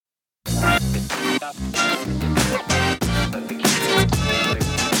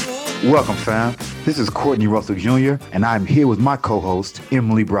Welcome, fam. This is Courtney Russell Jr., and I'm here with my co-host,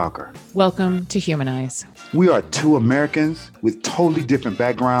 Emily Browker. Welcome to Humanize. We are two Americans with totally different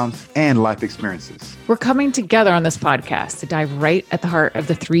backgrounds and life experiences. We're coming together on this podcast to dive right at the heart of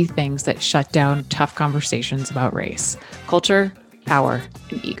the three things that shut down tough conversations about race: culture, power,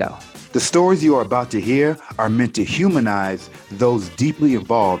 and ego. The stories you are about to hear are meant to humanize those deeply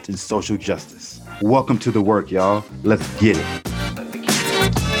involved in social justice. Welcome to the work, y'all. Let's get it.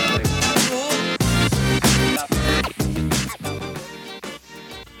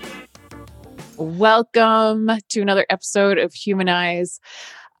 Welcome to another episode of Humanize.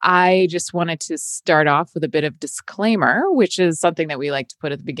 I just wanted to start off with a bit of disclaimer, which is something that we like to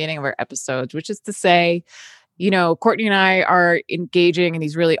put at the beginning of our episodes, which is to say, Courtney and I are engaging in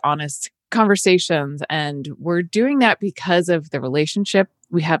these really honest conversations, and we're doing that because of the relationship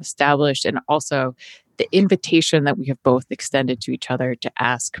we have established and also the invitation that we have both extended to each other to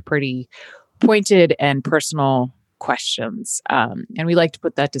ask pretty pointed and personal questions. And we like to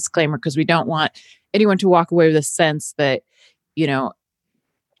put that disclaimer because we don't want anyone to walk away with a sense that,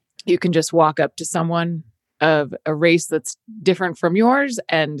 you can just walk up to someone of a race that's different from yours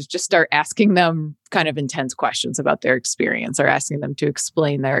and just start asking them kind of intense questions about their experience or asking them to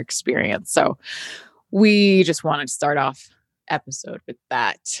explain their experience. So we just wanted to start off episode with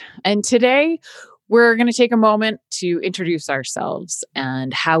that. And today we're going to take a moment to introduce ourselves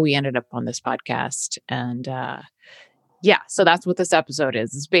and how we ended up on this podcast. And so that's what this episode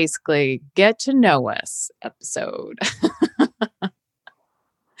is. It's basically get to know us episode.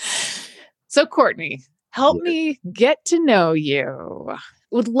 So Courtney, help me get to know you.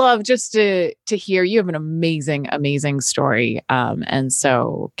 Would love just to hear. You have an amazing, amazing story. And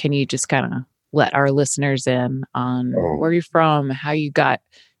so can you just kind of let our listeners in on where you're from, how you got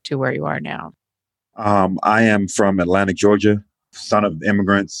to where you are now? I am from Atlanta, Georgia, son of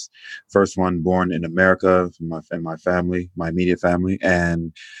immigrants, first one born in America in my family, my immediate family.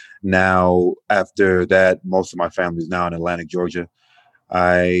 And now after that, most of my family is now in Atlanta, Georgia.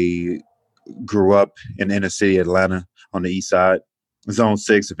 I grew up in the inner city of Atlanta on the east side. Zone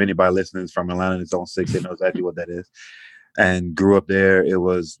 6, if anybody listening is from Atlanta, Zone 6, they know exactly what that is. And grew up there.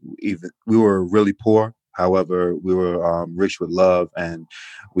 We were really poor. However, we were rich with love, and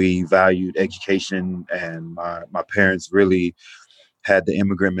we valued education. And my parents really had the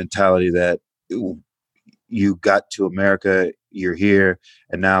immigrant mentality that you got to America, you're here,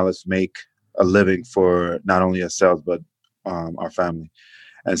 and now let's make a living for not only ourselves, but our family.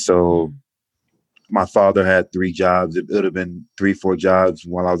 And so my father had 3 jobs. It would have been 3, 4 jobs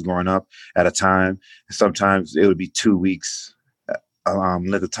while I was growing up at a time. Sometimes it would be 2 weeks at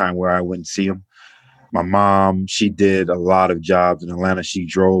the time where I wouldn't see him. My mom, she did a lot of jobs in Atlanta. She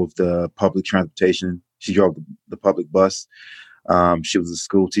drove the public transportation. She drove the public bus. She was a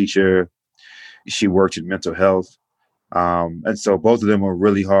school teacher. She worked in mental health. And so both of them were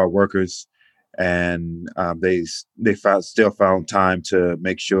really hard workers. And they still found time to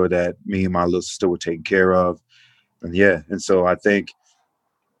make sure that me and my little sister were taken care of. And so I think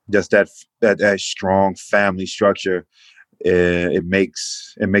just that strong family structure, it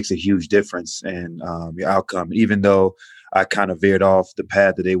makes a huge difference in your outcome. Even though I kind of veered off the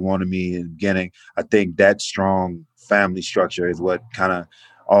path that they wanted me in the beginning, I think that strong family structure is what kind of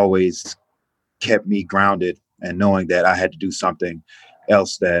always kept me grounded and knowing that I had to do something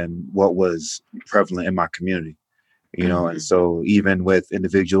else than what was prevalent in my community, And so even with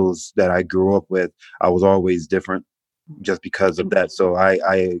individuals that I grew up with, I was always different just because of that. So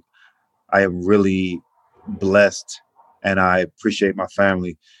I am really blessed, and I appreciate my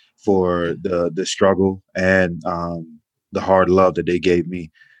family for the struggle and the hard love that they gave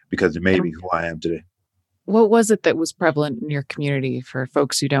me, because it made me who I am today. What was it that was prevalent in your community for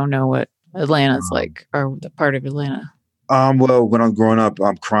folks who don't know what Atlanta's like, or the part of Atlanta? Well, when I was growing up,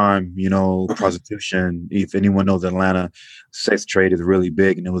 crime, prostitution. If anyone knows Atlanta, sex trade is really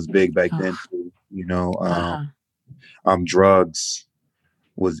big, and it was big back then too, drugs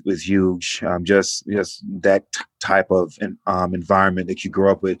was huge. Just that type of environment that you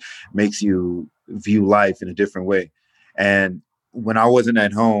grow up with makes you view life in a different way. And when I wasn't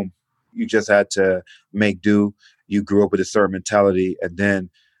at home, you just had to make do. You grew up with a certain mentality, and then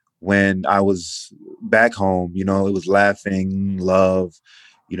when I was back home, it was laughing, love,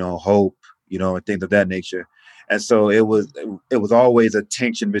 hope, and things of that nature. And so it was always a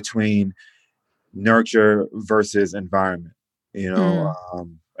tension between nurture versus environment,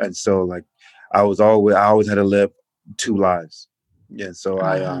 and so like I always had to live 2 lives. Yeah. So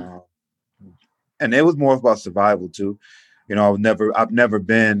and it was more about survival too. I've never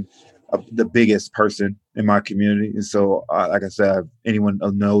been the biggest person in my community. And so, like I said, anyone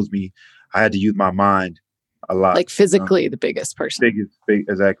who knows me, I had to use my mind a lot. Like physically the biggest person.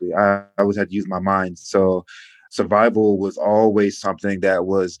 Exactly. I always had to use my mind. So survival was always something that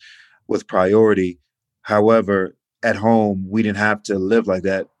was priority. However, at home, we didn't have to live like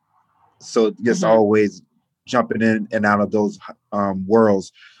that. So just Mhm. always jumping in and out of those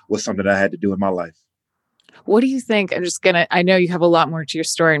worlds was something that I had to do in my life. What do you think? I know you have a lot more to your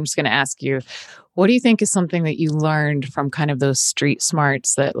story. I'm just going to ask you, what do you think is something that you learned from kind of those street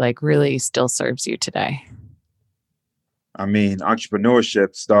smarts that like really still serves you today? I mean,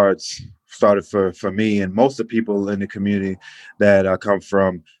 entrepreneurship started for me and most of the people in the community that I come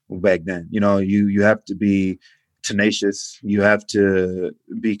from back then. You have to be tenacious. You have to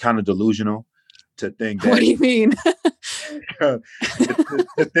be kind of delusional to think What that do you mean? to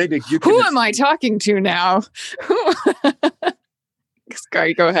think that you can Who am I talking to now?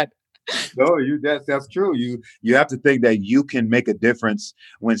 Sorry, go ahead. No, that's true. You have to think that you can make a difference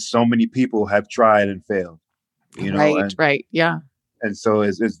when so many people have tried and failed. Right. Yeah. And so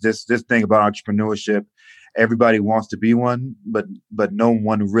it's this thing about entrepreneurship. Everybody wants to be one, but no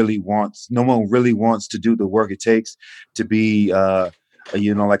one really wants to do the work it takes to be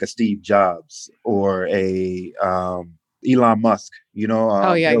like a Steve Jobs or a Elon Musk,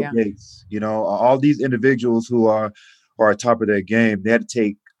 Oh, yeah, Bill yeah. Gates, all these individuals who are at top of their game. They had to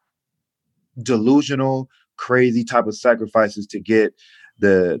take delusional, crazy type of sacrifices to get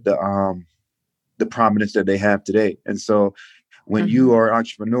the prominence that they have today. And so when you Mhm. are an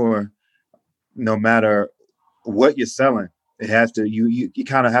entrepreneur, no matter what you're selling, it has to you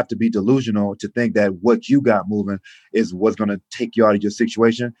kind of have to be delusional to think that what you got moving is what's going to take you out of your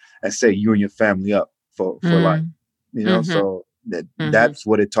situation and set you and your family up for life. Mm. Mhm. So Mhm. that's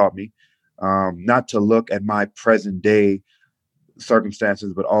what it taught me. Not to look at my present day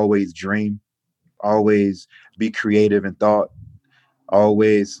circumstances, but always dream, always be creative in thought,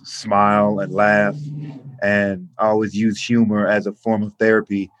 always smile and laugh, and always use humor as a form of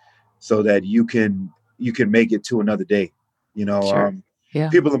therapy so that you can make it to another day. You know, Sure. um, Yeah.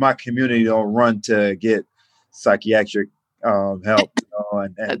 People in my community don't run to get psychiatric help.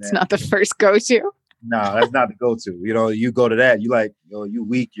 That's not the first go-to. No, that's not the go-to. You go to that, you like, you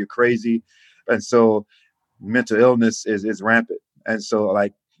weak, you're crazy, and so mental illness is rampant. And so,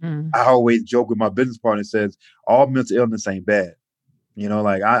 like, Mm. I always joke with my business partner, says all mental illness ain't bad.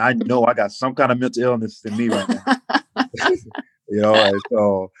 Like I know I got some kind of mental illness in me right now. And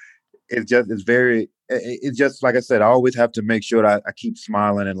so it's just like I said, I always have to make sure that I keep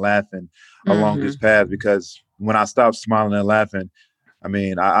smiling and laughing along this Mhm. path, because when I stop smiling and laughing, I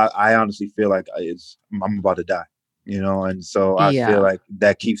mean, I honestly feel like I'm about to die, and so I feel Yeah. like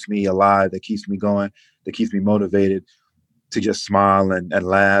that keeps me alive, that keeps me going, that keeps me motivated to just smile and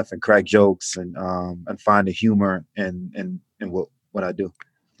laugh and crack jokes and find the humor in what I do.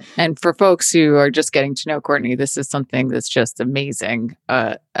 And for folks who are just getting to know Courtney, this is something that's just amazing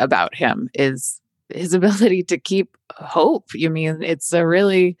about him is his ability to keep hope. You mean it's a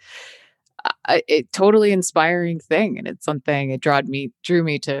really totally inspiring thing, and it's something it drew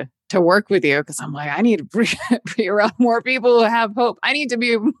me to work with you because I'm like I need to be around more people who have hope. I need to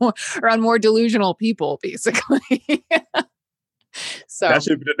be around more delusional people, basically. That so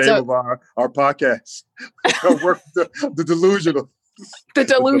should be the name so of our podcast. Work the delusional. the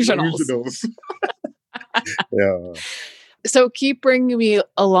The delusionals. delusionals. Yeah. So keep bringing me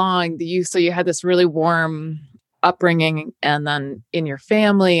along. So you had this really warm upbringing, and then in your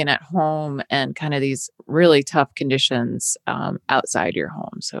family and at home, and kind of these really tough conditions outside your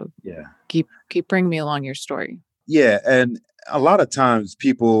home. So Yeah. keep bringing me along your story. Yeah. And a lot of times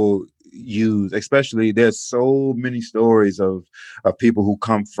people especially there's so many stories of people who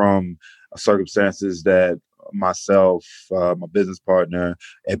come from circumstances that myself, my business partner,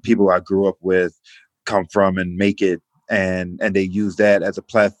 and people I grew up with come from and make it, and they use that as a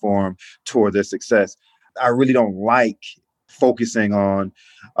platform toward their success. I really don't like focusing on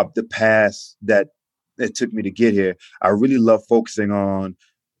the past that it took me to get here. I really love focusing on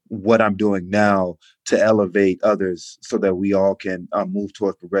what I'm doing now to elevate others so that we all can move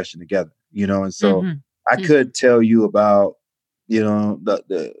towards progression together. And so Hmm. I could tell you about,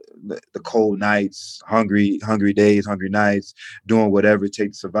 the cold nights, hungry days, hungry nights, doing whatever it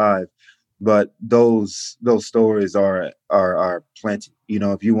takes to survive. But those stories are plenty.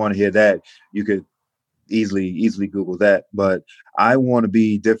 If you want to hear that, you could easily Google that. But I want to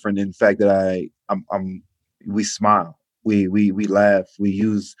be different in the fact that we smile, we laugh, we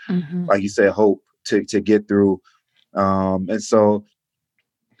use, Hmm. like you said, hope to get through. And so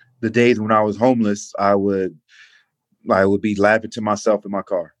the days when I was homeless, I would I would be laughing to myself in my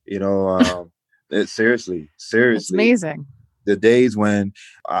car. Seriously, That's seriously. amazing. The days when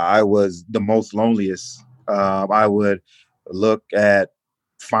I was the most loneliest, I would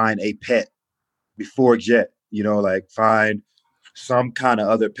find a pet before Jet, like find some kind of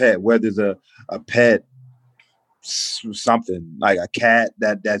other pet, whether it's a pet, something like a cat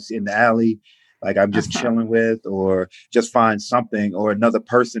that's in the alley, like I'm just Uh-huh. chilling with, or just find something or another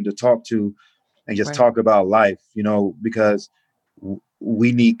person to talk to and just Right. talk about life, because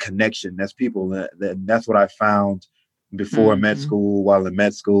we need connection as people. That's what I found before med Hmm. school, while in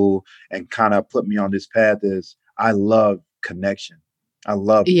med school, and kind of put me on this path is I love connection. I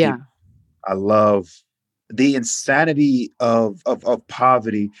love Yeah. people. I love the insanity of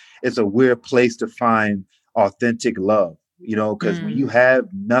poverty. Is a weird place to find authentic love, because when you Mm. have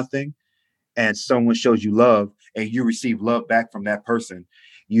nothing and someone shows you love and you receive love back from that person,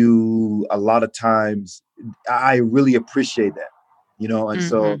 you a lot of times I really appreciate that, and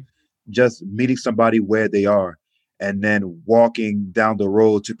so Hmm. just meeting somebody where they are and then walking down the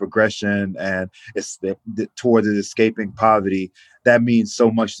road to progression and it's towards escaping poverty, that means so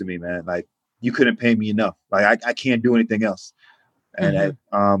much to me, man. Like you couldn't pay me enough. Like I can't do anything else. Hmm.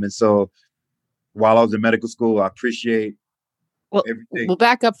 And so while I was in medical school, I appreciate Well, everything. we'll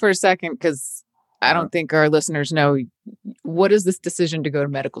back up for a second because I uh don't think our listeners know what is this decision to go to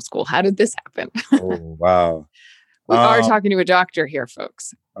medical school? How did this happen? oh wow. We are um talking to a doctor here,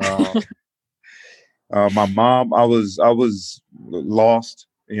 folks. um my mom, I was lost,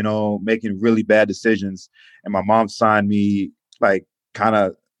 making really bad decisions, and my mom signed me, like, kind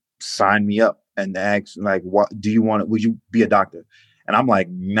of signed me up and asked, like, what do you want? Would you be a doctor? And I'm like,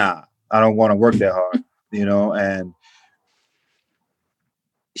 nah, I don't want to work that hard, And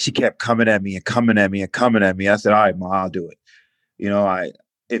she kept coming at me and coming at me and coming at me. I said, all right, mom, I'll do it. I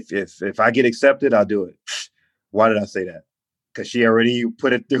if I get accepted, I'll do it. Why did I say that? Because she already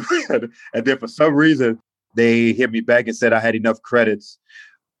put it through, and then for some reason they hit me back and said I had enough credits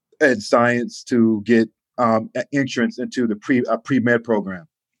in science to get entrance into the pre med program.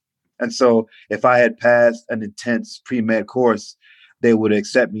 And so if I had passed an intense pre med course, they would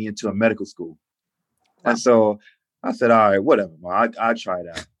accept me into a medical school. And Wow. so I said, all right, whatever, I'll try it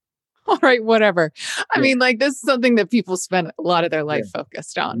out. All right, whatever. I Yeah, mean, like, this is something that people spend a lot of their yeah, life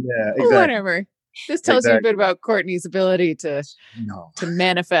focused on. yeah, exactly, Whatever. This tells you a bit exactly. about Courtney's ability to No,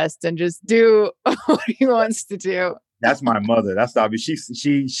 manifest and just do what he wants to do. that's my mother. That's not me.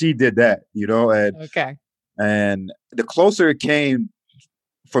 She did that, Okay. and the closer it came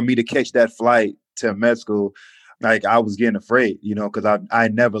for me to catch that flight to med school, like I was getting afraid, because I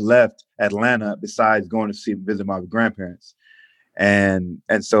never left Atlanta besides going to visit my grandparents, and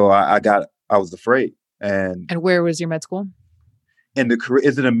so I was afraid. And And where was your med school? in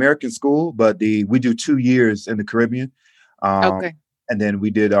it's an American school, but we do 2 years in the Caribbean. Um, Okay. and then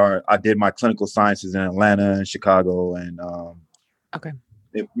I did my clinical sciences in Atlanta and Chicago, and Okay.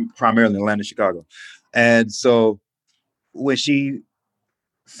 primarily Atlanta, Chicago. And so when she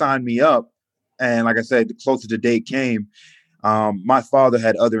signed me up, and like I said, the closer the date came, my father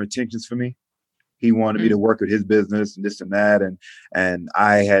had other intentions for me. He wanted me Mm. to work with his business and this and that, and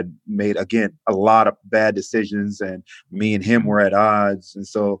I had made, again, a lot of bad decisions, and me and him Mm. were at odds, and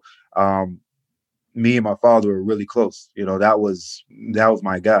so um, me and my father were really close. That was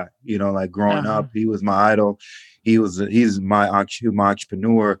my guy. Like growing Uh-huh. up, he was my idol. He's my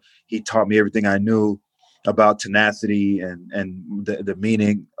entrepreneur. He taught me everything I knew about tenacity and the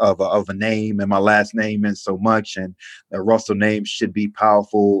meaning of a name, and my last name meant so much, and a Russell name should be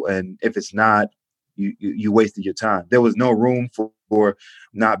powerful, and if it's not, you wasted your time. There was no room for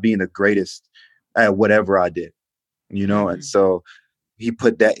not being the greatest at whatever I did, and Hmm. so he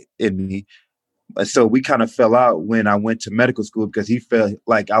put that in me. So we kind of fell out when I went to medical school because he felt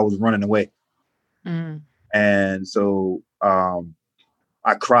like I was running away. Mm. And so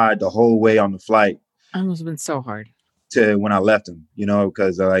I cried the whole way on the flight That must have been so hard. to when I left him,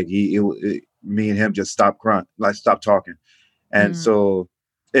 because like me and him just stopped crying, like stopped talking. And Mm. so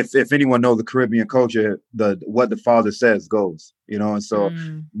if anyone knows the Caribbean culture, what the father says goes, and so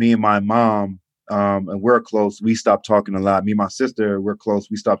Mm. me and my mom, and we're close. We stopped talking a lot. Me and my sister, we're close.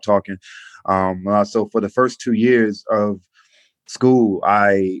 We stopped talking. So for the first 2 years of school,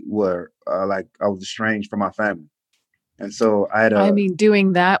 I was estranged from my family, and so I had I a mean,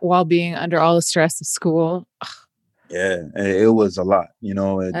 doing that while being under all the stress of school, yeah, it was a lot,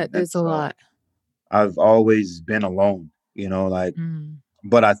 that and is a so lot. I've always been alone, like, Mm.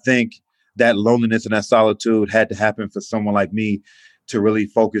 but I think that loneliness and that solitude had to happen for someone like me to really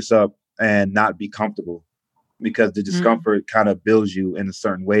focus up and not be comfortable, because the Mm. discomfort kind of builds you in a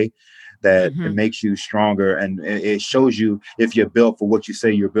certain way that it Mm-hmm. makes you stronger, and it shows you if you're built for what you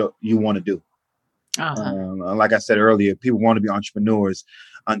say you want to do. Uh-huh. Like I said earlier, people want to be entrepreneurs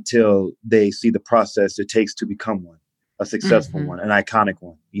until they see the process it takes to become one, a successful Mm-hmm. one, an iconic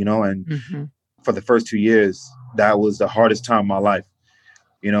one, and Mm-hmm. for the first 2 years, that was the hardest time of my life,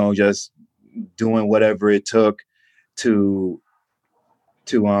 just doing whatever it took to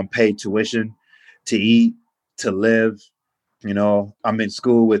pay tuition, to eat, to live. I'm in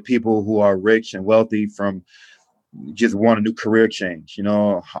school with people who are rich and wealthy from just want a new career change.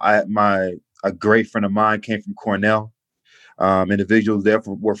 A great friend of mine came from Cornell. Individuals there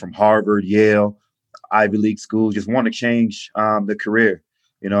were from Harvard, Yale, Ivy League schools, just want to change the career.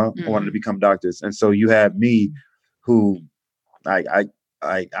 Wanted to Mm-hmm. become doctors, and so you have me, who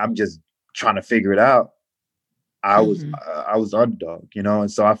I'm just trying to figure it out. Mm-hmm. I was the underdog,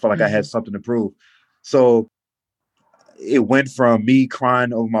 and so I felt like I Mm-hmm. had something to prove. So it went from me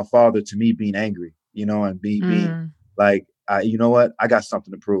crying over my father to me being angry, and being Mm. like, you know what, I got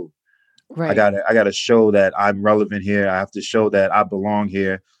something to prove. Right. I gotta show that I'm relevant here. I have to show that I belong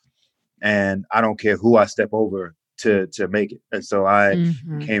here, and I don't care who I step over to make it. And so I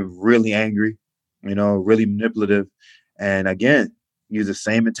Mm-hmm. became really angry, really manipulative, and again, use the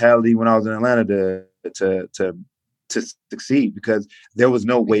same mentality when I was in Atlanta to succeed, because there was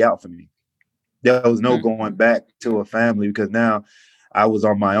no way Right. out for me. There was no going Mm-hmm. back to a family, because now I was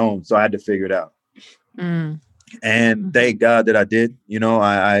on my own, so I had to figure it out. And Mm-hmm. thank God that I did.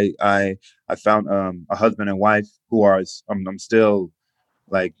 I found a husband and wife who are I'm still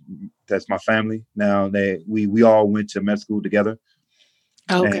like, that's my family now. We all went to med school together,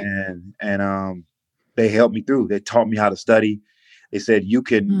 Okay. and they helped me through. They taught me how to study. They said you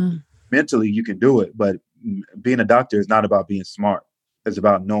can Mm. mentally you can do it, but being a doctor is not about being smart. It's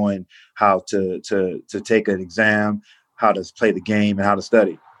about knowing how to take an exam, how to play the game, and how to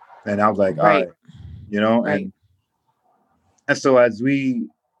study. And I was like, all Right. right, Right. and so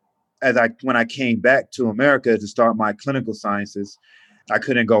when I came back to America to start my clinical sciences, I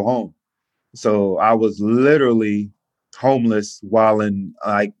couldn't go home. So I was literally homeless while in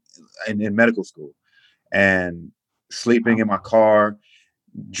medical school, and sleeping Wow. in my car,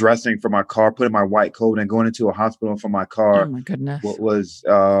 dressing for my car, putting my white coat, and going into a hospital for my Oh car. my What goodness.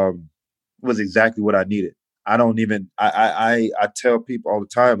 was exactly what I needed. I don't even I tell people all the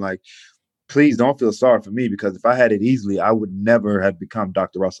time, like, please don't feel sorry for me, because if I had it easily, I would never have become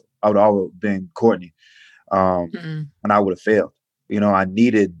Dr. Russell. I would always have been Courtney, Mm-hmm. and I would have failed. I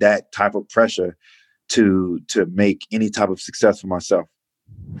needed that type of pressure to make any type of success for myself.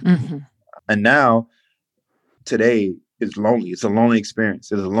 Mm-hmm. And now today is lonely. It's a lonely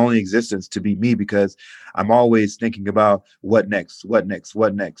experience. It's a lonely existence to be me, because I'm always thinking about what next, what next,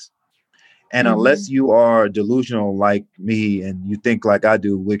 what next. And Mm-hmm. unless you are delusional like me and you think like I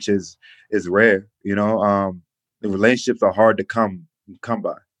do, which is rare, the relationships are hard to come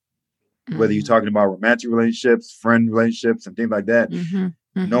by. Whether you're Mm-hmm. talking about romantic relationships, friend relationships, and things like that, Mm-hmm.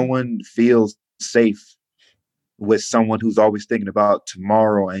 no Mm-hmm. one feels safe with someone who's always thinking about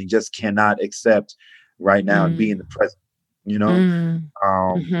tomorrow and just cannot accept right now and be in the present, you know? Mm-hmm.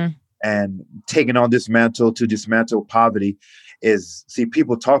 Um, Mm-hmm. and taking on this mantle to dismantle poverty see,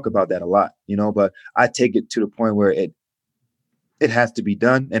 people talk about that a lot, but I take it to the point where it has to be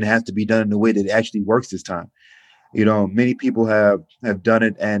done, and it has to be done in a way that it actually works this time. Many people have done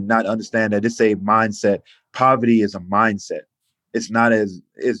it and not understand that it's a mindset. Poverty is a mindset. It's not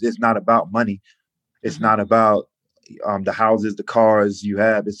about money. It's Mm-hmm. not about the houses, the cars you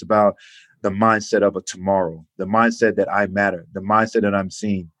have. It's about the mindset of a tomorrow, the mindset that I matter, the mindset that I'm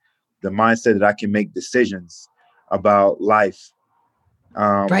seen, the mindset that I can make decisions about life.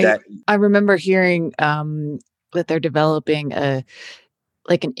 Right. That I remember hearing that they're developing an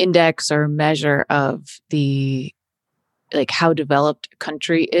index or measure of the how developed a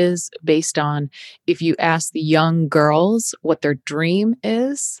country is based on if you ask the young girls what their dream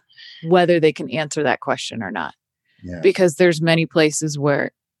is, whether they can answer that question or not. Yeah, Because there's many places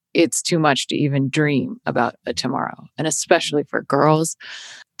where it's too much to even dream about a tomorrow, and especially for girls.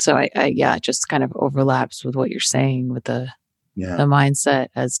 So yeah, it just kind of overlaps with what you're saying with yeah. the mindset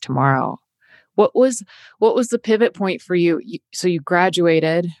as tomorrow. What was the pivot point for you? So you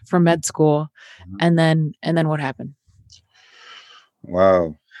graduated from med school, Mhm. and then what happened?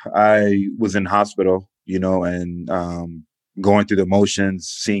 Wow. I was in hospital, and going through the motions,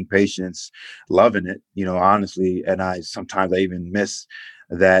 seeing patients, loving it, honestly. And I even miss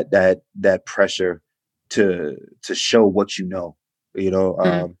that pressure to show what you know.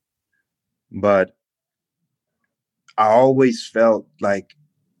 Mm, But I always felt like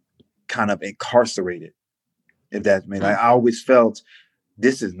kind of incarcerated, if that means. mm, I always felt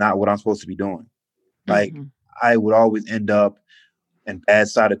this is not what I'm supposed to be doing. Like Mm-hmm. I would always end up in bad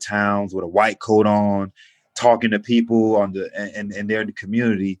side of towns with a white coat on, talking to people on the and they're in the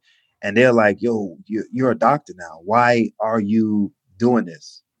community, and they're like, "Yo, you're a doctor now. Why are you doing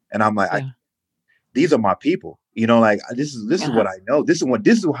this?" And I'm like, Yeah. "These are my people. You know, like this is Uh-huh. what I know. This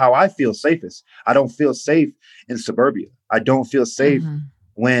is how I feel safest. I don't feel safe in suburbia. I don't feel safe Mm-hmm.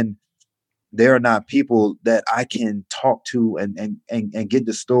 when there are not people that I can talk to and get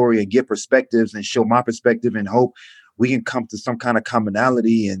the story and get perspectives and show my perspective and hope we can come to some kind of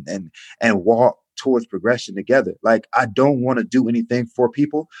commonality and walk towards progression together. Like I don't want to do anything for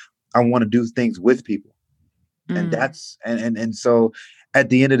people. I want to do things with people. And Mm. that's and so at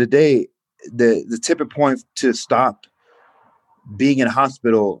the end of the day, the tipping point to stop being in a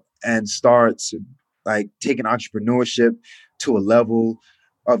hospital and start like taking entrepreneurship to a level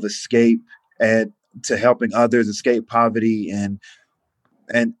of escape and to helping others escape poverty and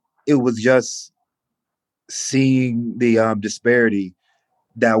it was just seeing the disparity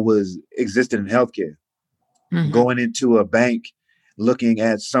that was existed in healthcare. Mm-hmm. Going into a bank, looking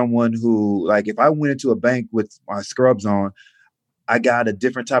at someone who, like, if I went into a bank with my scrubs on, I got a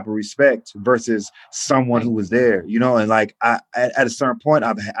different type of respect versus someone who Right. was there, you know. And like, at a certain point,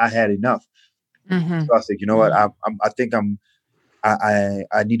 I had enough. Mm-hmm. So I said, you know what, Mm-hmm. I think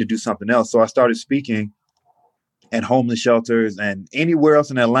I need to do something else. So I started speaking and homeless shelters and anywhere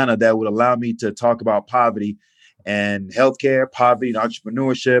else in Atlanta that would allow me to talk about poverty and healthcare, poverty and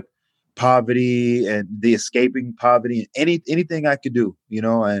entrepreneurship, poverty and the escaping poverty, and anything I could do, you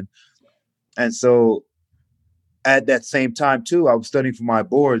know. And so at that same time too, I was studying for my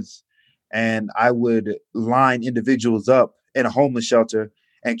boards, and I would line individuals up in a homeless shelter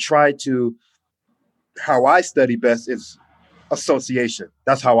and try to. How I study best is association.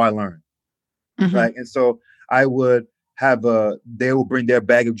 That's how I learn. Mm-hmm. Right. And so I would have they will bring their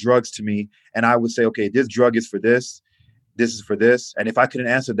bag of drugs to me and I would say, okay, this drug is for this is for this. And if I couldn't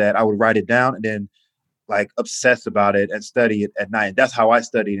answer that, I would write it down and then like obsess about it and study it at night. That's how I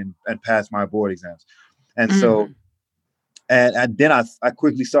studied and passed my board exams. And so, Mm-hmm. and then I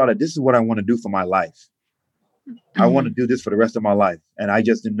quickly saw that this is what I want to do for my life. I want to Mm-hmm. do this for the rest of my life. And I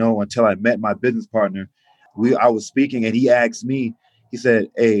just didn't know until I met my business partner. I was speaking and he asked me, he said,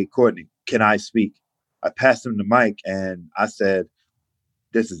 "Hey, Courtney, can I speak?" I passed him the mic and I said,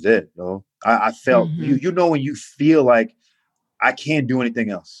 "This is it, yo." I felt Mm-hmm. you know when you feel like I can't do anything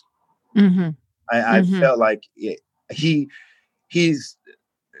else. Mm-hmm. I Mm-hmm. felt like he he's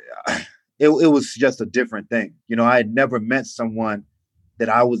it was just a different thing. You know, I had never met someone that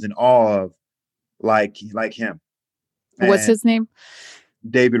I was in awe of like him. What's And his name?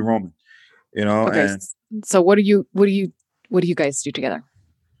 David Roman, you know, Okay. and So what do you guys do together?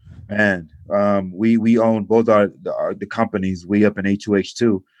 man, we own both the companies. We up in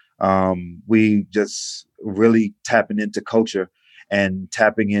A2H2. We just really tapping into culture and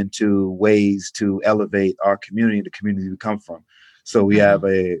tapping into ways to elevate our community, the community we come from. So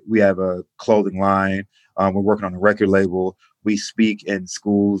Mm-hmm. we have a clothing line. We're working on a record label. We speak in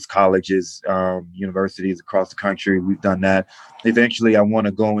schools, colleges, universities across the country. We've done that. Eventually, I want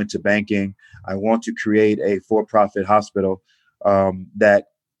to go into banking. I want to create a for-profit hospital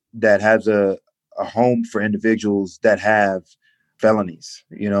that has a home for individuals that have felonies,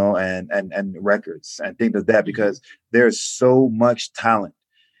 you know, and records and things like that, Mm-hmm. because there's so much talent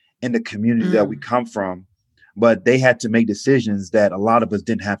in the community that we Mm. come from, but they had to make decisions that a lot of us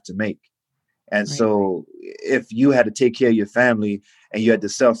didn't have to make. And Right. so if you had to take care of your family and you had to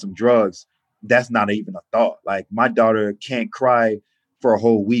sell some drugs, that's not even a thought. Like my daughter can't cry for a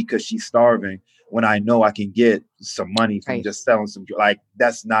whole week because she's starving when I know I can get some money from Right. just selling some like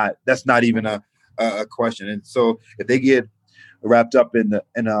that's not even Right. a question. And so if they get wrapped up in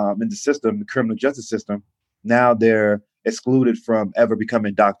the system, the criminal justice system, now they're excluded from ever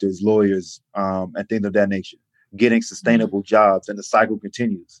becoming doctors, lawyers, and things of that nature, getting Mm. sustainable jobs, and the cycle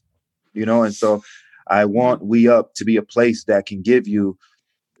continues. You know, and so I Yeah. want We Up to be a place that can give you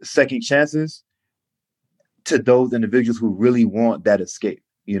second chances to those individuals who really want that escape,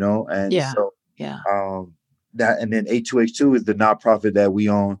 you know, and Yeah. so Yeah. um, that, and then A2H2 is the nonprofit that we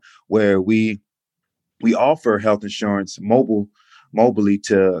own, where we offer health insurance mobily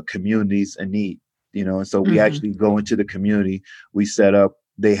to communities in need, you know, and so we Mm-hmm. actually go into the community. We set up.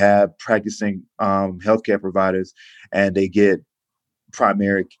 They have practicing healthcare providers, and they get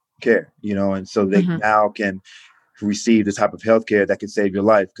primary care, you know, and so they Mm-hmm. now can receive the type of healthcare that can save your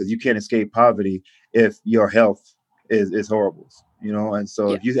life, because you can't escape poverty if your health is horrible, you know. And so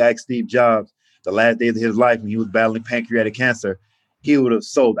Yeah. if you ask Steve Jobs the last days of his life when he was battling pancreatic cancer, he would have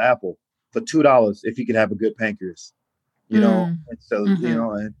sold Apple for $2 if he could have a good pancreas, Mm. and so,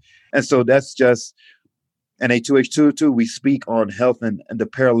 Mm-hmm. and so that's just, and A2H2 too, we speak on health and the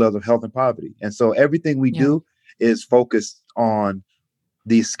parallels of health and poverty. And so everything we Yeah. do is focused on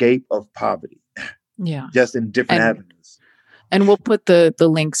the escape of poverty, Yeah. just in different And avenues. we'll put the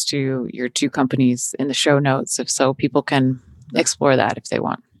links to your two companies in the show notes if so people can explore that if they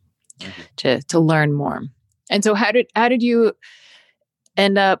want to learn more. And so how did you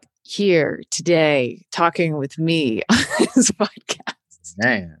end up here today talking with me on this podcast?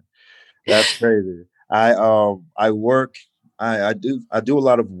 Man, that's crazy. I work. I do a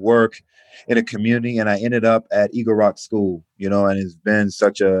lot of work in a community, and I ended up at Eagle Rock School. And it's been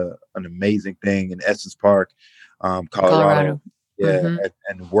such an amazing thing in Estes Park, Colorado. Colorado. Yeah, Mm-hmm.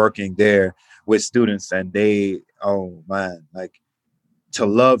 and working there with students, and they, oh man, like to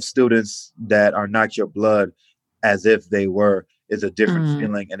love students that are not your blood as if they were is a different Mm.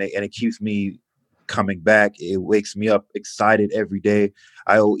 feeling, and it keeps me coming back. It wakes me up excited every day.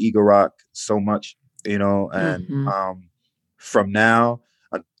 I owe Eagle Rock so much, and Mm-hmm. from now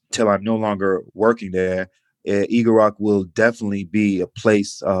until I'm no longer working there, Eagle Rock will definitely be a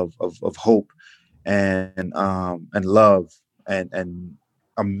place of hope and love and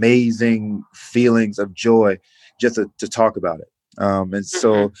amazing feelings of joy just to talk about it. And Mm-hmm.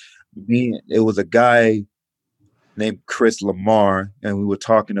 so it was a guy named Chris Lamar, and we were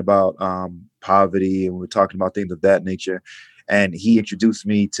talking about poverty, and we were talking about things of that nature. And he introduced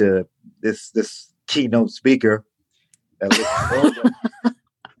me to this keynote speaker that was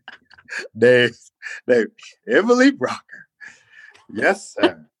named, named Emily Brocker. Yes,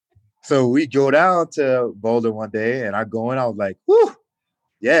 sir. So we go down to Boulder one day, and I go in. I was like, "Whoo,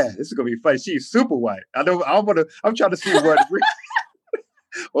 yeah, this is gonna be fun." She's super white. I know. I'm trying to see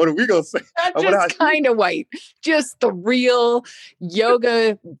what are we gonna say? Not just kind of white, just the real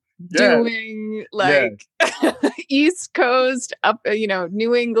yoga doing, yeah, like East Coast up,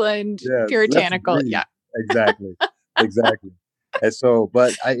 New England, yeah. Let's puritanical. breathe. Yeah. Exactly, exactly. And so,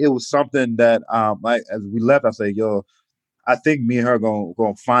 but it was something that as we left, I said, "Yo, I think me and her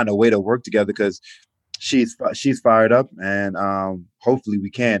gonna find a way to work together because she's fired up, and hopefully we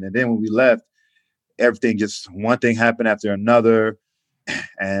can." And then when we left, everything just one thing happened after another,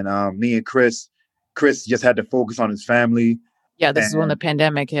 and me and Chris just had to focus on his family. Yeah. This is when the And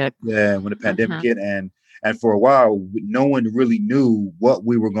pandemic hit. yeah, when the pandemic Mm-hmm. hit, and for a while, no one really knew what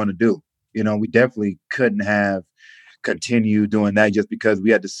we were going to do. We definitely couldn't have continued doing that just because we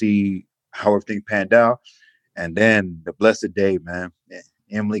had to see how everything panned out. And then the blessed day, man,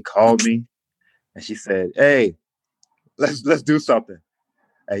 Emily called me and she said, "Hey, let's do something."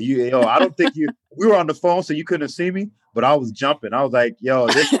 And I don't think we were on the phone, so you couldn't see me, but I was jumping. I was like, "Yo,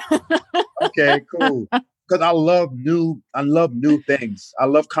 this okay, cool." Because I love new things. I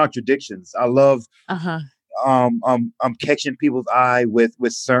love contradictions. I love Uh-huh. I'm catching people's eye with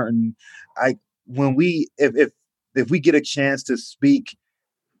certain I when we if we get a chance to speak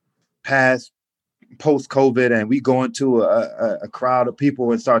past post COVID and we go into a crowd of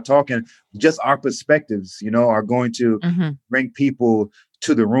people and start talking, just our perspectives, are going to Mm-hmm. bring people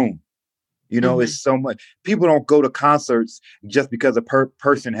to the room. Mm-hmm. It's so much. People don't go to concerts just because a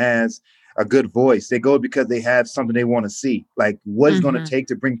person has a good voice. They go because they have something they want to see. Like what it's going to Mm-hmm. take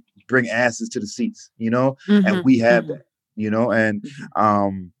to bring asses to the seats, and Mm-hmm. we have Mm-hmm. that, and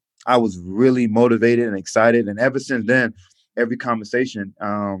Mm-hmm. I was really motivated and excited. And ever since then, every conversation,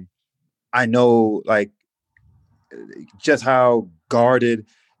 I know like just how guarded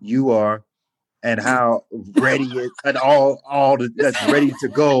you are and how ready it and that's ready to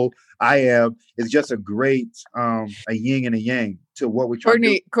go I am is just a great a yin and a yang to what we're trying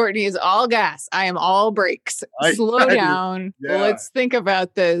to do. Courtney is all gas. I am all brakes. I, Slow I do. down. Yeah, Let's think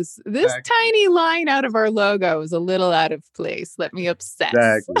about this. This exactly. tiny line out of our logo is a little out of place. Let me obsess.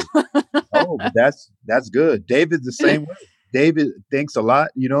 Exactly. Oh, but that's good. David's the same way. David thinks a lot.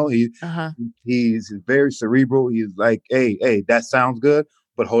 Uh-huh. He's very cerebral. He's like, hey, that sounds good,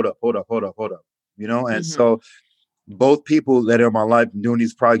 but hold up. And Mm-hmm. so both people that are in my life doing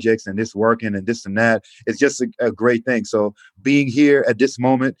these projects and this working and this and that, it's just a great thing. So being here at this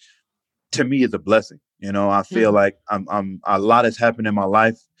moment to me is a blessing. I feel Mm-hmm. like I'm a lot has happened in my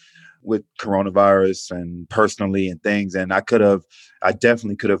life with coronavirus and personally and things. And I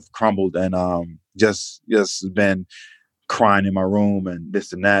definitely could have crumbled and just been crying in my room and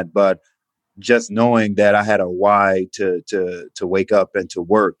this and that. But just knowing that I had a why to wake up and to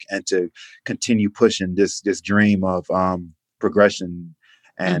work and to continue pushing this dream of progression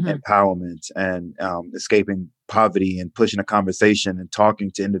and Mm-hmm. empowerment and escaping poverty and pushing a conversation and talking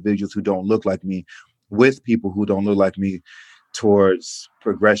to individuals who don't look like me with people who don't look like me towards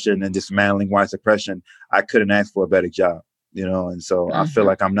progression and dismantling white suppression, I couldn't ask for a better job, and so I feel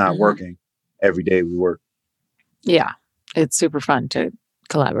like I'm not working every day we work. Yeah. It's super fun to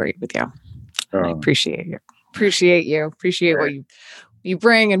collaborate with you. I appreciate you. Appreciate what you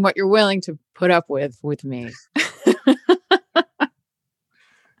bring and what you're willing to put up with me.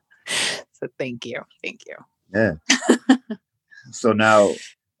 So thank you. Yeah. So now,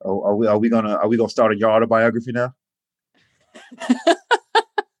 are we gonna start on your autobiography now?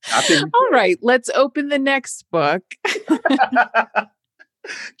 I think. All right, let's open the next book.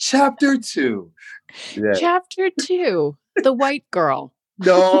 Chapter 2. Yeah. Chapter 2. The White Girl.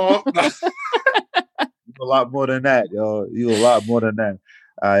 No. A lot more than that, yo. You a lot more than that.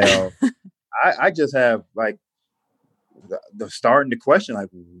 I just have like the starting the question, like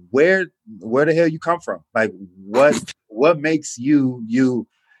where the hell you come from? Like what makes you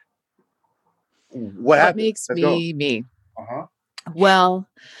what makes me me? Uh-huh. Well,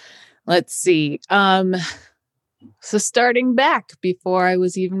 let's see. So starting back before I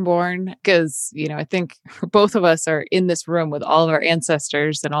was even born, because, I think both of us are in this room with all of our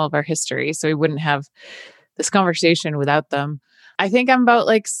ancestors and all of our history. So we wouldn't have this conversation without them. I think I'm about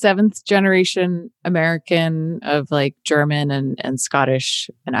like 7th generation American of like German and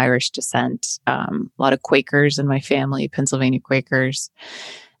Scottish and Irish descent. A lot of Quakers in my family, Pennsylvania Quakers.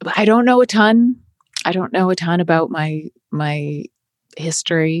 But I don't know a ton. About my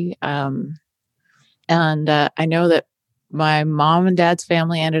history. And I know that my mom and dad's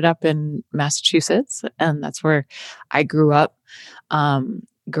family ended up in Massachusetts, and that's where I grew up.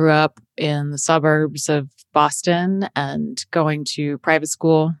 Grew up in the suburbs of Boston and going to private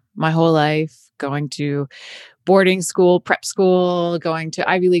school my whole life, going to boarding school, prep school, going to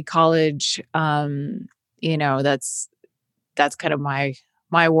Ivy League college. That's kind of my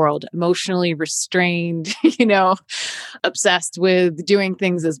world. Emotionally restrained, obsessed with doing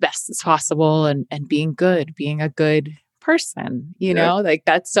things as best as possible and being a good person, like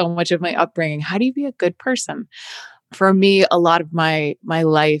that's so much of my upbringing. How do you be a good person? For me, a lot of my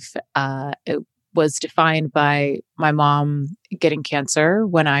life, it was defined by my mom getting cancer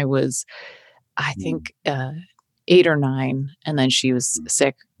when I was, I think, 8 or 9, and then she was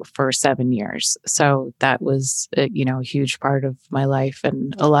sick for 7 years. So that was, a huge part of my life,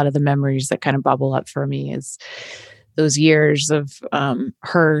 and a lot of the memories that kind of bubble up for me is those years of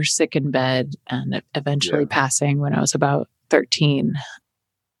her sick in bed and eventually passing when I was about 13.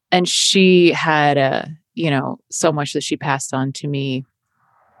 And she had so much that she passed on to me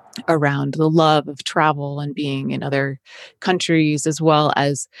around the love of travel and being in other countries, as well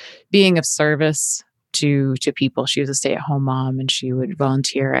as being of service to people. She was a stay-at-home mom, and she would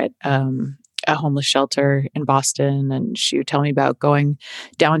volunteer at a homeless shelter in Boston. And she would tell me about going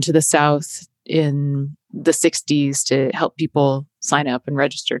down to the South in the 60s to help people sign up and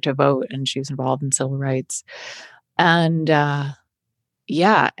register to vote. And she was involved in civil rights. And and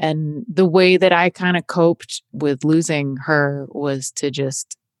the way that I kind of coped with losing her was to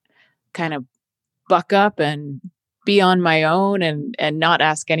just kind of buck up and be on my own and not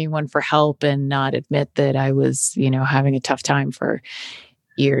ask anyone for help and not admit that I was, having a tough time for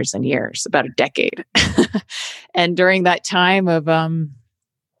years and years, about a decade. And during that time of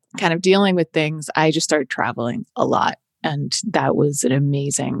kind of dealing with things, I just started traveling a lot. And that was an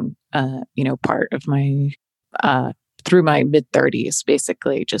amazing, part of my through my mid-30s,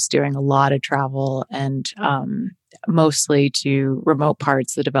 basically, just doing a lot of travel and mostly to remote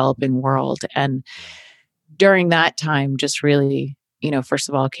parts of the developing world. And during that time, just really, first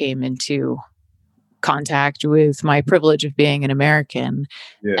of all, came into contact with my privilege of being an American.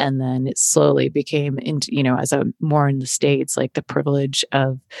 Yeah. And then it slowly became into, as I'm more in the States, like the privilege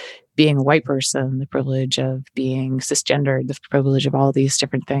of being a white person, the privilege of being cisgendered, the privilege of all these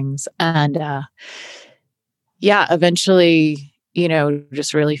different things. And eventually,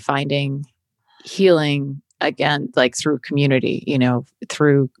 just really finding healing again, like through community,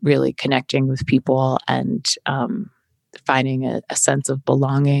 through really connecting with people and finding a sense of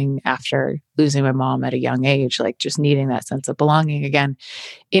belonging after losing my mom at a young age, like just needing that sense of belonging again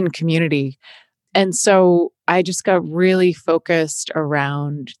in community. And so I just got really focused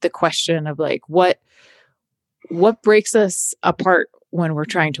around the question of like, what breaks us apart when we're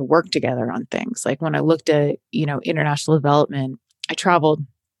trying to work together on things. Like when I looked at, international development, I traveled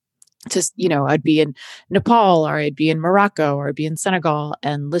to, I'd be in Nepal or I'd be in Morocco or I'd be in Senegal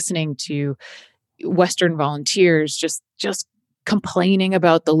and listening to Western volunteers just complaining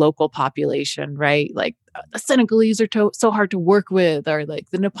about the local population, right? Like the Senegalese are so hard to work with, or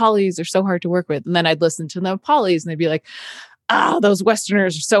like the Nepalese are so hard to work with. And then I'd listen to the Nepalese and they'd be like, those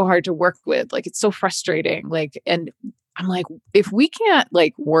Westerners are so hard to work with. Like, it's so frustrating. Like, and I'm like, if we can't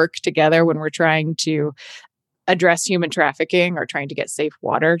like work together when we're trying to address human trafficking or trying to get safe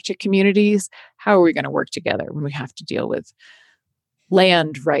water to communities, how are we going to work together when we have to deal with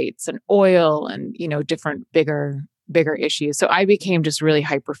land rights and oil and, different bigger issues? So I became just really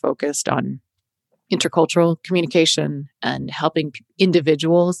hyper focused on intercultural communication and helping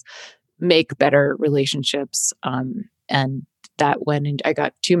individuals make better relationships. And that went and I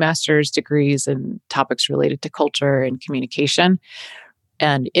got 2 master's degrees in topics related to culture and communication.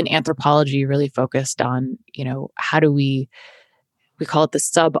 And in anthropology, really focused on, how do we call it the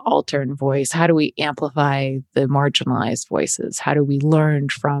subaltern voice. How do we amplify the marginalized voices? How do we learn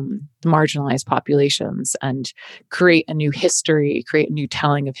from the marginalized populations and create a new history, create a new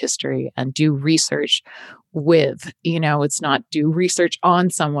telling of history, and do research with, it's not do research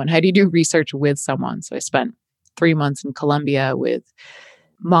on someone. How do you do research with someone? So I spent 3 months in Colombia with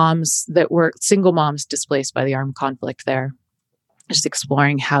moms that were single moms displaced by the armed conflict there, just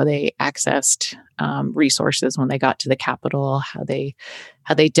exploring how they accessed resources when they got to the capital, how they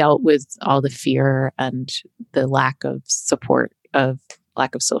dealt with all the fear and the lack of support,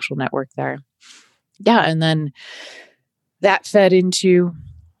 lack of social network there. Yeah, and then that fed into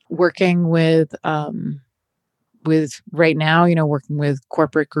working with right now, working with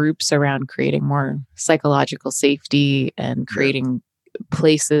corporate groups around creating more psychological safety and creating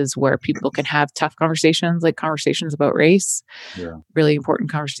places where people can have tough conversations, like conversations about race, really important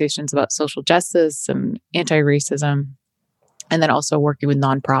conversations about social justice and anti-racism. And then also working with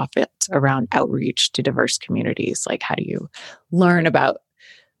nonprofits around outreach to diverse communities. Like, how do you learn about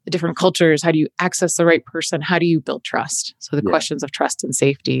the different cultures? How do you access the right person? How do you build trust? So the questions of trust and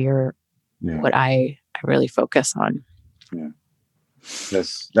safety are what I really focus on. Yeah.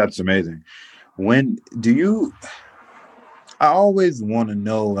 That's amazing. When do you, I always want to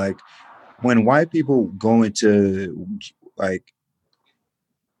know, like, when white people go into like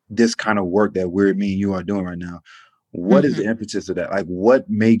this kind of work that me and you are doing right now, what is the impetus of that? Like, what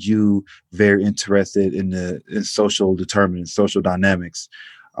made you very interested in social determinants, social dynamics,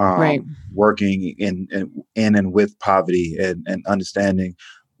 working in and with poverty and understanding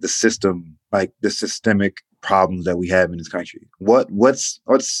the system, like the systemic problems that we have in this country? What's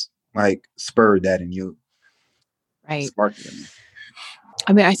like spurred that in you? Right. Sparked it in you?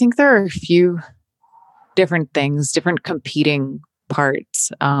 I mean, I think there are a few different things, different competing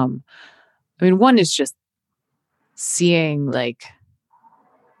parts. One is just seeing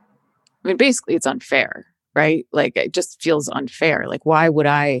basically it's unfair, right? Like, it just feels unfair. Like, why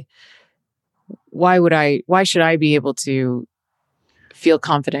should I be able to feel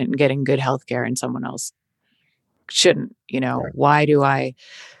confident in getting good healthcare and someone else shouldn't, Right. Why do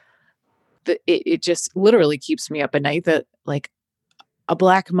it just literally keeps me up at night that like a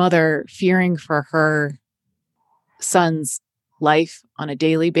Black mother fearing for her son's life on a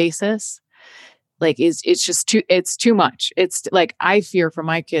daily basis, like it's too much. It's like, I fear for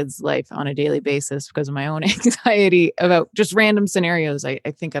my kid's life on a daily basis because of my own anxiety about just random scenarios I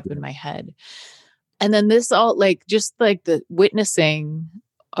think up in my head. And then this all just the witnessing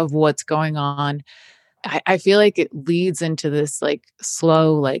of what's going on, I feel like it leads into this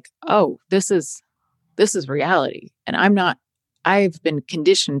slow, oh, this is reality. And I've been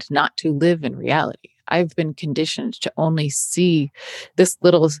conditioned not to live in reality. I've been conditioned to only see this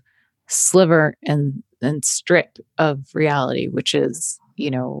little sliver and strip of reality, which is,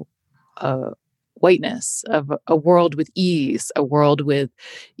 whiteness, of a world with ease, a world with,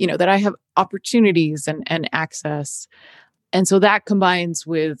 that I have opportunities and access. And so that combines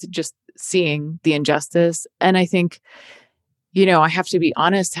with just seeing the injustice. And I think, I have to be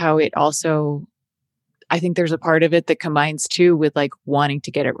honest how it also, I think there's a part of it that combines too with wanting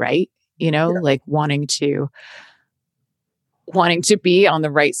to get it right, wanting to be on the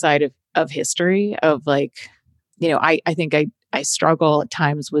right side of history of I think I struggle at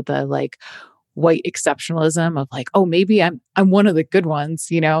times with the white exceptionalism of oh, maybe I'm one of the good ones,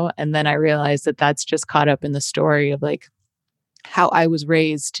 and then I realize that that's just caught up in the story of how I was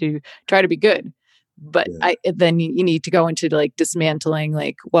raised to try to be good. But then you need to go into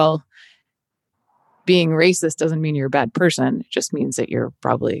dismantling well, being racist doesn't mean you're a bad person. It just means that you're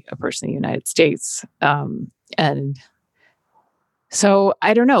probably a person in the United States. And so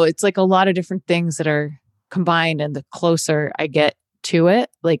I don't know. It's a lot of different things that are combined. And the closer I get to it,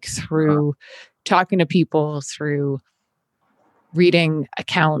 through talking to people, through reading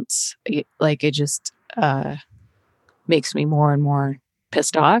accounts, it just makes me more and more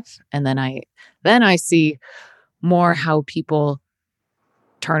pissed off. And then I see more how people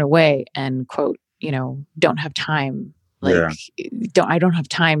turn away and quote, don't have time Like, Yeah. I don't have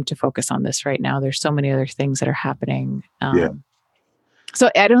time to focus on this right now. There's so many other things that are happening. Yeah. So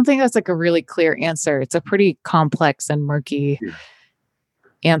I don't think that's like a really clear answer. It's a pretty complex and murky Yeah.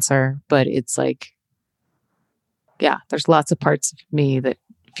 answer, but it's like, yeah, there's lots of parts of me that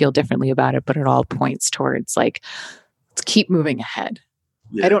feel differently about it, but it all points towards like, let's keep moving ahead.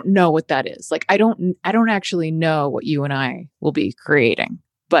 Yeah. I don't know what that is. Like, I don't actually know what you and I will be creating,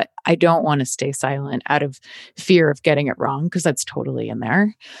 but I don't want to stay silent out of fear of getting it wrong, because that's totally in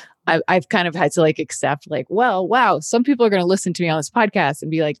there. I've kind of had to like accept like, well, wow, some people are going to listen to me on this podcast and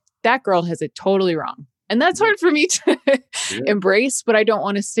be like, that girl has it totally wrong. And that's hard for me to embrace, but I don't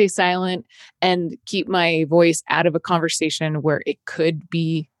want to stay silent and keep my voice out of a conversation where it could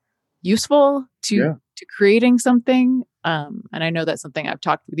be useful to creating something. And I know that's something I've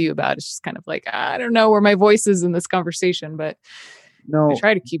talked with you about. It's just kind of like, I don't know where my voice is in this conversation, but I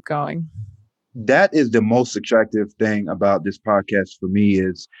try to keep going. That is the most attractive thing about this podcast for me,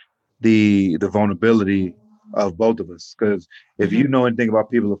 is the vulnerability of both of us. Because if you know anything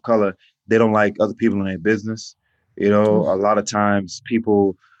about people of color, they don't like other people in their business. You know, a lot of times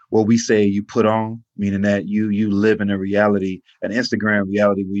people, what we say, you put on, meaning that you live in a reality, an Instagram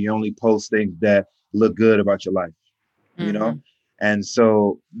reality, where you only post things that look good about your life, you know? And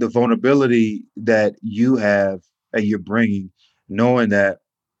so the vulnerability that you have and you're bringing, knowing that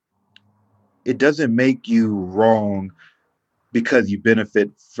it doesn't make you wrong because you benefit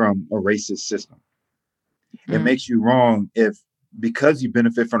from a racist system. It makes you wrong if, because you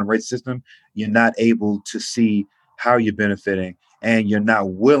benefit from a racist system, you're not able to see how you're benefiting, and you're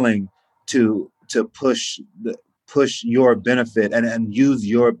not willing to push your benefit and use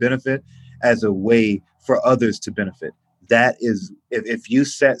your benefit as a way for others to benefit. That is, if you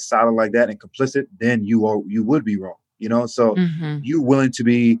set silent like that and complicit, then you would be wrong. You know, so you willing to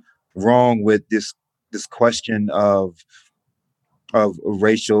be wrong with this question of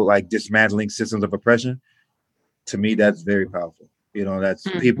racial, like, dismantling systems of oppression. To me, that's very powerful. You know, that's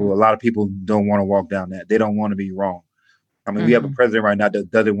people. A lot of people don't want to walk down that. They don't want to be wrong. I mean, we have a president right now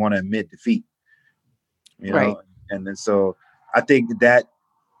that doesn't want to admit defeat. You know, and then so I think that,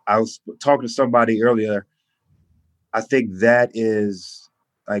 I was talking to somebody earlier. I think that is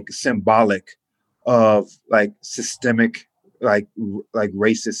like symbolic of like systemic, like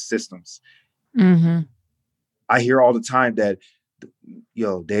racist systems. I hear all the time that,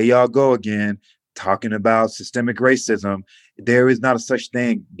 there y'all go again, talking about systemic racism. There is not a such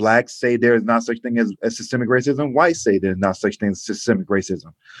thing. Blacks say there is not such thing as systemic racism. Whites say there's not such thing as systemic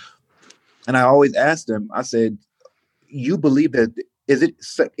racism. And I always ask them, I said, you believe that,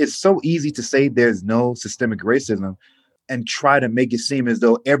 it's so easy to say there's no systemic racism and try to make it seem as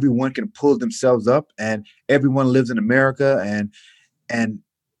though everyone can pull themselves up and everyone lives in America, and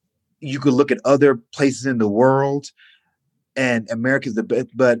you could look at other places in the world and America's the best,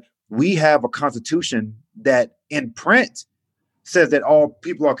 but we have a constitution that in print says that all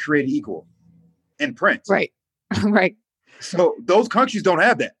people are created equal in print. Right. Right. So those countries don't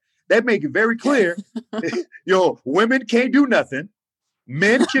have that. They make it very clear, women can't do nothing.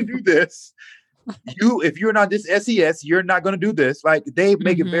 Men can do this. If you're not this SES, you're not going to do this. Like, they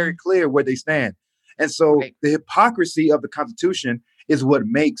make it very clear where they stand. And so the hypocrisy of the Constitution is what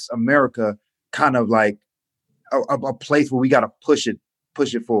makes America kind of like a place where we got to push it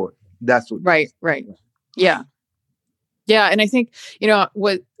forward. That's what. Right. Yeah. Yeah. And I think,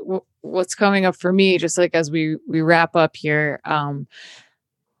 what's coming up for me, just like as we wrap up here,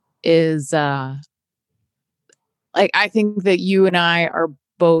 is like, I think that you and I are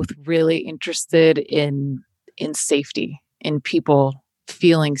both really interested in safety, in people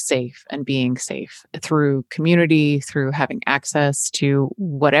feeling safe and being safe through community, through having access to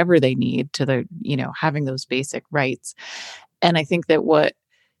whatever they need, to the, having those basic rights. And I think that what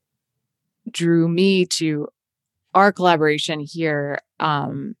drew me to our collaboration here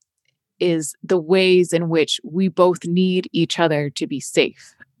is the ways in which we both need each other to be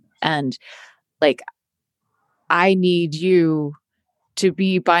safe. And like, I need you to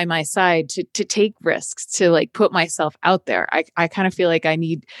be by my side, to take risks, to like put myself out there. I kind of feel like I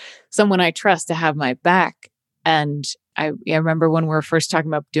need someone I trust to have my back. And I remember when we were first talking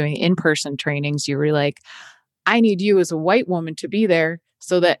about doing in-person trainings, you were like, I need you as a white woman to be there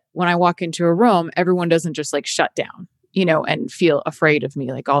so that when I walk into a room, everyone doesn't just like shut down, and feel afraid of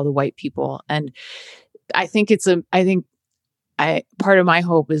me, like all the white people. And I think part of my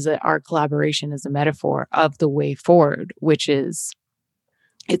hope is that our collaboration is a metaphor of the way forward, which is,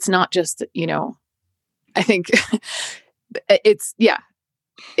 it's not just, I think it's,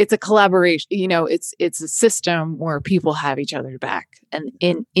 it's a collaboration, it's a system where people have each other back. And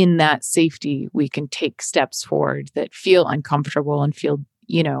in that safety, we can take steps forward that feel uncomfortable and feel,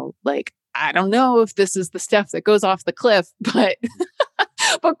 like, I don't know if this is the stuff that goes off the cliff, but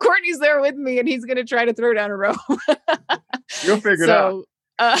but Courtney's there with me and he's going to try to throw down a rope. You'll figure it out.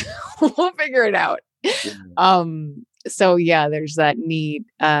 We'll figure it out. Yeah. So yeah, there's that need.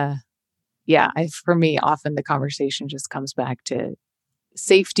 For me, often the conversation just comes back to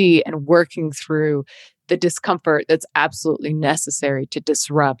safety and working through the discomfort that's absolutely necessary to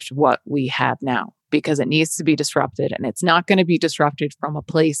disrupt what we have now, because it needs to be disrupted, and it's not going to be disrupted from a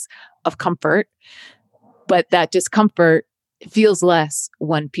place of comfort, but that discomfort feels less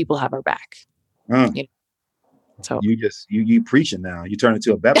when people have our back. So you preaching now. You turn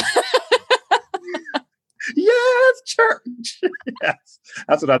into a Baptist. Yes, church. Yes,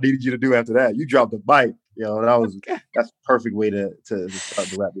 that's what I needed you to do after that. You dropped the mic. That's a perfect way to start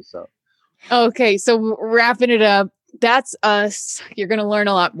to wrap this up. Okay, so wrapping it up, that's us. You're going to learn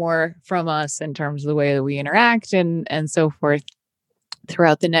a lot more from us in terms of the way that we interact and so forth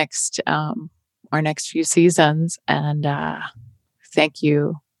throughout the next our next few seasons. And thank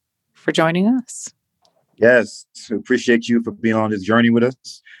you for joining us. Yes, appreciate you for being on this journey with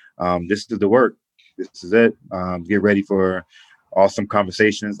us. This is the work. This is it. Get ready for awesome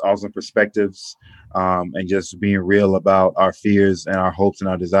conversations, awesome perspectives, and just being real about our fears and our hopes and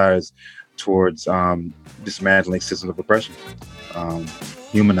our desires towards dismantling systems of oppression.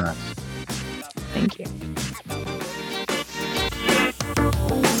 Humanize. Thank you.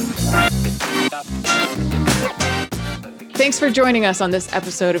 Thanks for joining us on this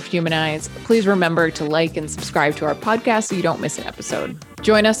episode of Humanize. Please remember to like and subscribe to our podcast so you don't miss an episode.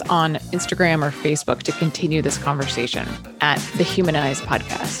 Join us on Instagram or Facebook to continue this conversation at the Humanize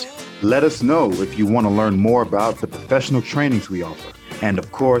Podcast. Let us know if you want to learn more about the professional trainings we offer. And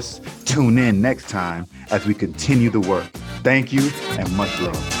of course, tune in next time as we continue the work. Thank you and much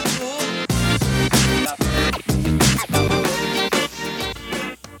love.